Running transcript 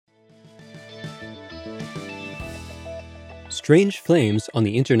Strange Flames on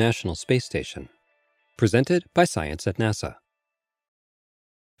the International Space Station. Presented by Science at NASA.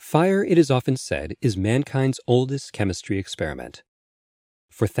 Fire, it is often said, is mankind's oldest chemistry experiment.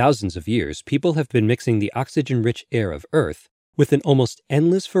 For thousands of years, people have been mixing the oxygen-rich air of Earth with an almost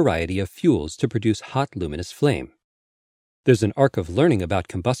endless variety of fuels to produce hot, luminous flame. There's an arc of learning about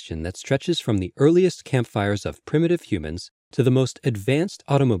combustion that stretches from the earliest campfires of primitive humans to the most advanced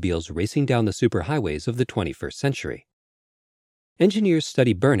automobiles racing down the superhighways of the 21st century. Engineers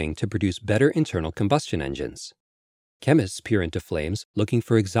study burning to produce better internal combustion engines. Chemists peer into flames looking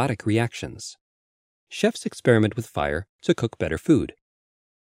for exotic reactions. Chefs experiment with fire to cook better food.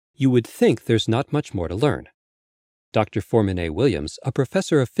 You would think there's not much more to learn. Dr. Foreman A. Williams, a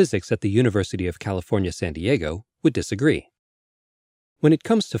professor of physics at the University of California, San Diego, would disagree. When it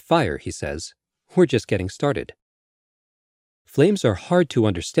comes to fire, he says, we're just getting started. Flames are hard to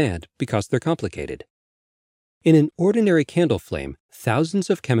understand because they're complicated. In an ordinary candle flame,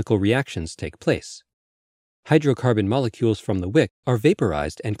 thousands of chemical reactions take place. Hydrocarbon molecules from the wick are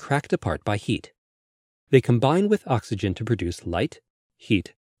vaporized and cracked apart by heat. They combine with oxygen to produce light,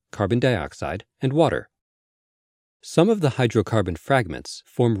 heat, carbon dioxide, and water. Some of the hydrocarbon fragments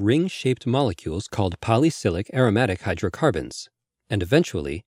form ring-shaped molecules called polycyclic aromatic hydrocarbons, and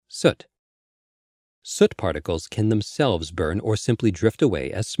eventually, soot. Soot particles can themselves burn or simply drift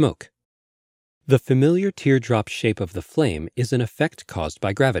away as smoke. The familiar teardrop shape of the flame is an effect caused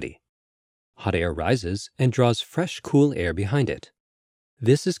by gravity. Hot air rises and draws fresh, cool air behind it.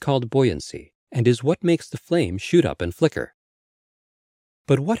 This is called buoyancy and is what makes the flame shoot up and flicker.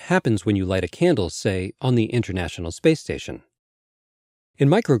 But what happens when you light a candle, say, on the International Space Station? In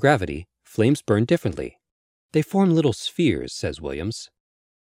microgravity, flames burn differently. They form little spheres, says Williams.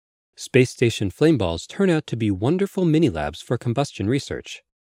 Space station flame balls turn out to be wonderful mini-labs for combustion research.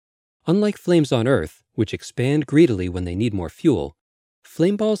 Unlike flames on Earth, which expand greedily when they need more fuel,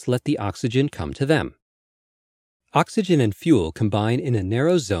 flame balls let the oxygen come to them. Oxygen and fuel combine in a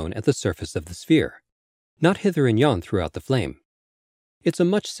narrow zone at the surface of the sphere, not hither and yon throughout the flame. It's a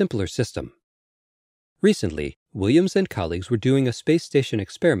much simpler system. Recently, Williams and colleagues were doing a space station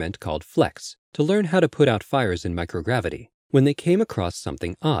experiment called FLEX to learn how to put out fires in microgravity when they came across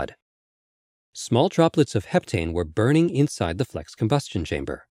something odd. Small droplets of heptane were burning inside the FLEX combustion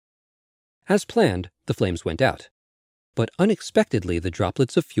chamber. As planned, the flames went out. But unexpectedly, the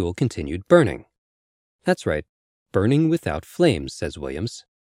droplets of fuel continued burning. That's right, burning without flames, says Williams.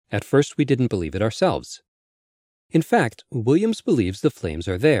 At first, we didn't believe it ourselves. In fact, Williams believes the flames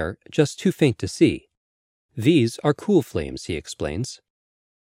are there, just too faint to see. These are cool flames, he explains.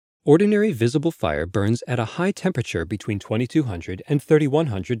 Ordinary visible fire burns at a high temperature between 2200 and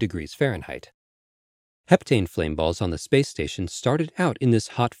 3100 degrees Fahrenheit. Heptane flame balls on the space station started out in this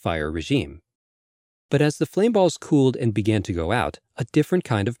hot fire regime. But as the flame balls cooled and began to go out, a different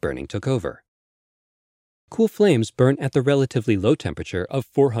kind of burning took over. Cool flames burn at the relatively low temperature of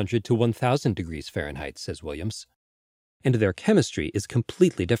 400 to 1000 degrees Fahrenheit, says Williams. And their chemistry is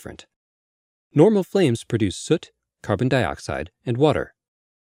completely different. Normal flames produce soot, carbon dioxide, and water.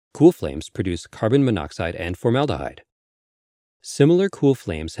 Cool flames produce carbon monoxide and formaldehyde. Similar cool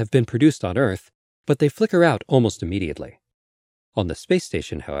flames have been produced on Earth, but they flicker out almost immediately. On the space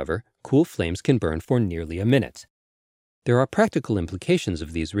station, however, cool flames can burn for nearly a minute. There are practical implications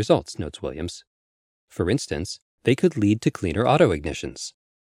of these results, notes Williams. For instance, they could lead to cleaner auto ignitions.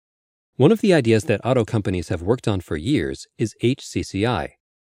 One of the ideas that auto companies have worked on for years is HCCI,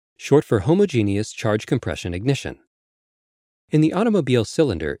 short for homogeneous charge compression ignition. In the automobile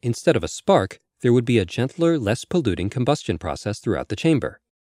cylinder, instead of a spark, there would be a gentler, less polluting combustion process throughout the chamber.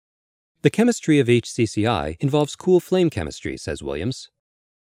 The chemistry of HCCI involves cool flame chemistry, says Williams.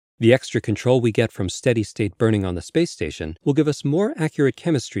 The extra control we get from steady-state burning on the space station will give us more accurate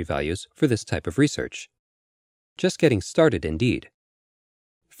chemistry values for this type of research. Just getting started, indeed.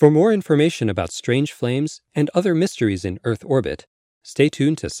 For more information about strange flames and other mysteries in Earth orbit, stay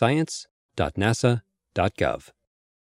tuned to science.nasa.gov.